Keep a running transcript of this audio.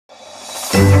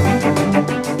Hey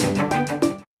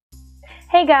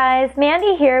guys,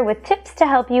 Mandy here with tips to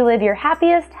help you live your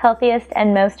happiest, healthiest,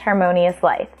 and most harmonious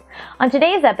life. On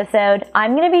today's episode,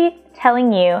 I'm going to be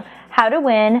telling you how to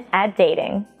win at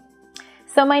dating.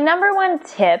 So my number one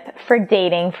tip for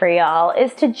dating for y'all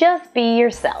is to just be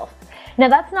yourself. Now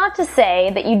that's not to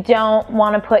say that you don't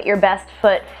want to put your best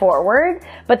foot forward,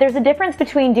 but there's a difference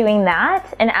between doing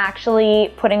that and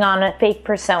actually putting on a fake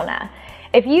persona.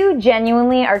 If you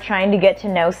genuinely are trying to get to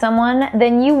know someone,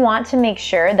 then you want to make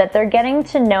sure that they're getting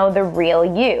to know the real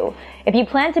you. If you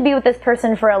plan to be with this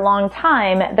person for a long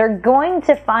time, they're going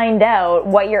to find out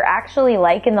what you're actually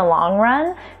like in the long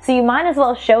run, so you might as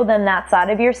well show them that side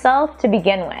of yourself to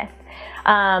begin with.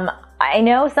 I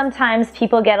know sometimes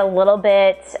people get a little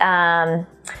bit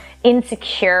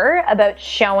insecure about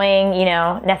showing,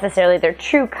 necessarily their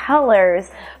true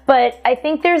colors, but I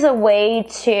think there's a way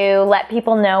to let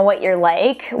people know what you're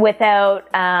like without,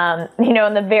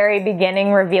 in the very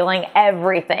beginning revealing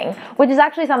everything, which is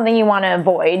actually something you want to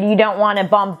avoid. You don't want to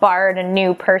bombard a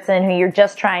new person who you're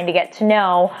just trying to get to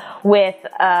know with,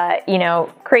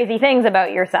 crazy things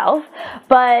about yourself.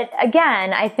 But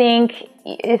again, I think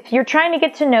if you're trying to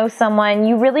get to know someone,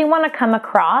 you really want to come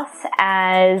across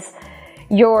as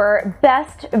your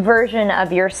best version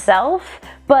of yourself,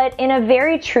 but in a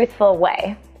very truthful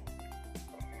way.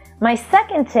 My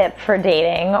second tip for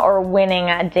dating, or winning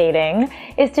at dating,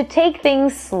 is to take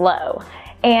things slow.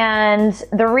 And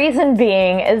the reason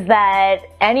being is that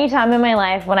any time in my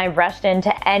life when I've rushed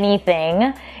into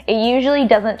anything, it usually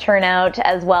doesn't turn out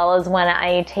as well as when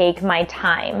I take my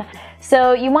time.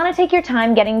 So you want to take your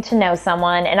time getting to know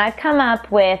someone, and I've come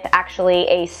up with actually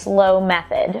a slow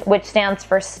method, which stands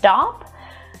for stop,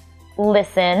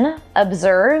 listen,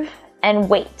 observe, and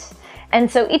wait. And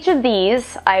so each of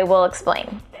these I will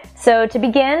explain. So to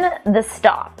begin, the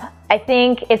stop. I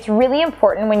think it's really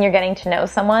important when you're getting to know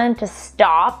someone to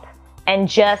stop and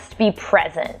just be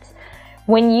present.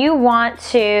 When you want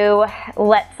to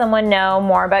let someone know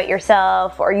more about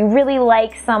yourself, or you really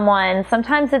like someone,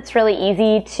 sometimes it's really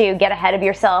easy to get ahead of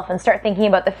yourself and start thinking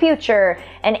about the future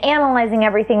and analyzing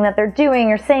everything that they're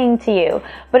doing or saying to you.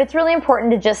 But it's really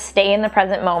important to just stay in the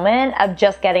present moment of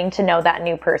just getting to know that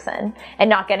new person and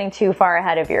not getting too far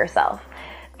ahead of yourself.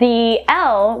 The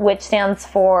L, which stands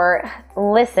for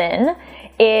listen,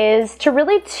 is to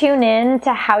really tune in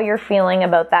to how you're feeling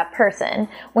about that person.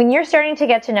 When you're starting to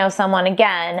get to know someone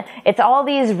again, it's all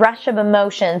these rush of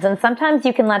emotions, and sometimes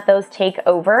you can let those take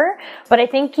over, but I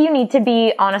think you need to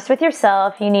be honest with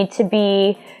yourself. You need to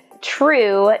be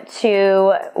true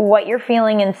to what you're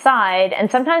feeling inside, and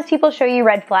sometimes people show you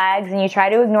red flags and you try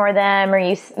to ignore them, or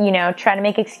you try to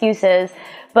make excuses.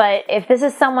 But if this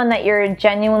is someone that you're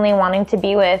genuinely wanting to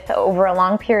be with over a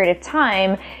long period of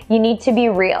time, you need to be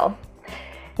real.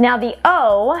 Now the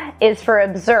O is for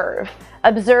observe.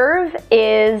 Observe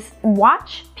is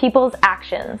watch people's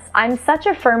actions. I'm such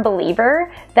a firm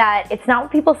believer that it's not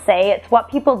what people say, it's what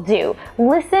people do.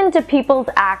 Listen to people's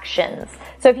actions.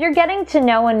 So if you're getting to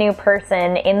know a new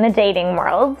person in the dating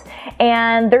world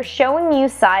and they're showing you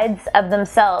sides of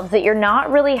themselves that you're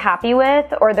not really happy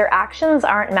with, or their actions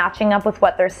aren't matching up with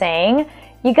what they're saying,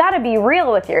 you gotta be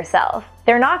real with yourself.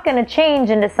 They're not gonna change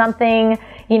into something,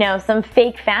 some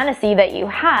fake fantasy that you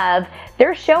have.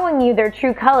 They're showing you their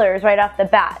true colors right off the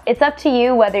bat. It's up to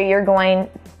you whether you're going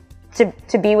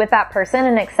to be with that person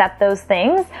and accept those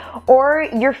things, or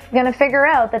you're gonna figure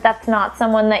out that that's not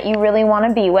someone that you really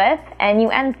wanna be with, and you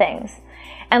end things.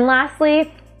 And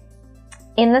lastly,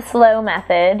 in the slow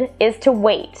method, is to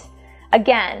wait.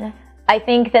 Again, I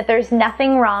think that there's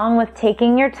nothing wrong with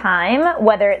taking your time,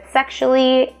 whether it's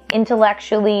sexually,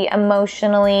 intellectually,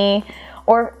 emotionally,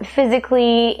 or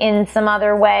physically in some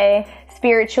other way,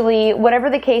 spiritually, whatever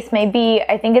the case may be.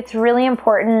 I think it's really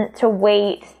important to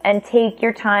wait and take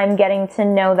your time getting to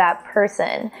know that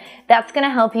person. That's going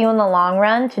to help you in the long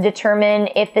run to determine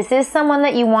if this is someone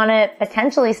that you want to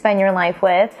potentially spend your life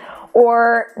with,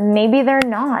 or maybe they're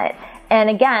not. And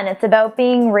again, it's about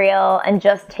being real and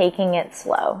just taking it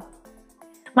slow.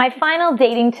 My final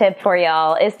dating tip for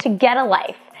y'all is to get a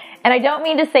life. And I don't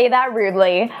mean to say that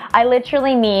rudely. I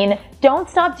literally mean don't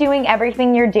stop doing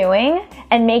everything you're doing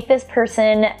and make this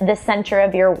person the center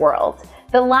of your world.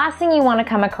 The last thing you want to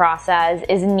come across as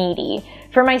is needy.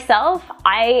 For myself,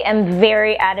 I am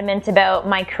very adamant about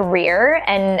my career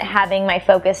and having my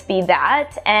focus be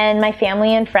that, and my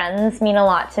family and friends mean a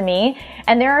lot to me.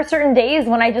 And there are certain days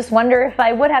when I just wonder if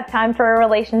I would have time for a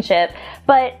relationship.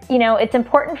 But, it's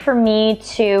important for me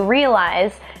to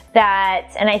realize that,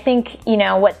 and I think,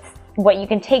 what you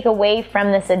can take away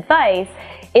from this advice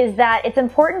is that it's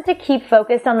important to keep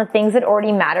focused on the things that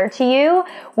already matter to you.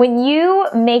 When you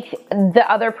make the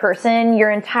other person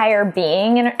your entire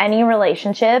being in any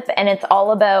relationship, and it's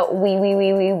all about we,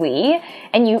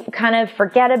 and you kind of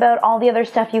forget about all the other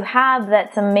stuff you have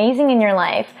that's amazing in your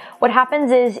life, what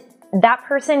happens is that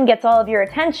person gets all of your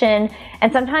attention,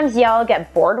 and sometimes y'all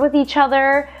get bored with each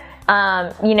other.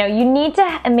 You know, you need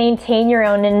to maintain your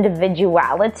own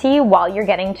individuality while you're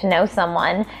getting to know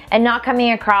someone, and not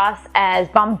coming across as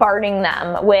bombarding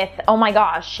them with, oh my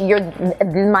gosh, you're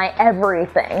my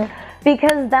everything.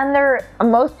 Because then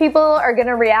most people are going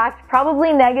to react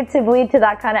probably negatively to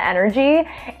that kind of energy.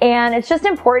 And it's just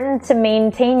important to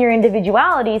maintain your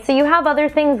individuality so you have other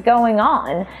things going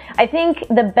on. I think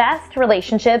the best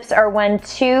relationships are when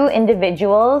two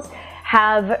individuals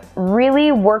have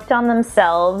really worked on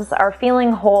themselves, are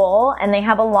feeling whole, and they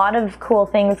have a lot of cool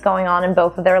things going on in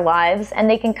both of their lives, and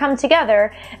they can come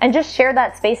together and just share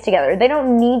that space together. They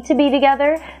don't need to be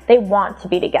together, they want to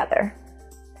be together.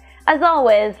 As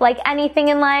always, like anything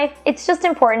in life, it's just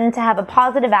important to have a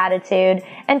positive attitude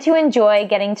and to enjoy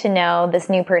getting to know this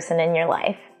new person in your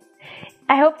life.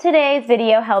 I hope today's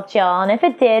video helped y'all, and if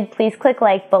it did, please click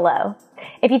like below.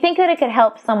 If you think that it could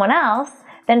help someone else,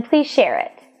 then please share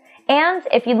it. And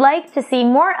if you'd like to see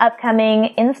more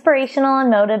upcoming inspirational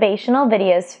and motivational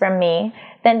videos from me,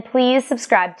 then please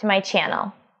subscribe to my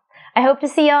channel. I hope to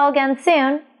see y'all again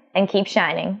soon, and keep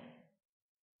shining.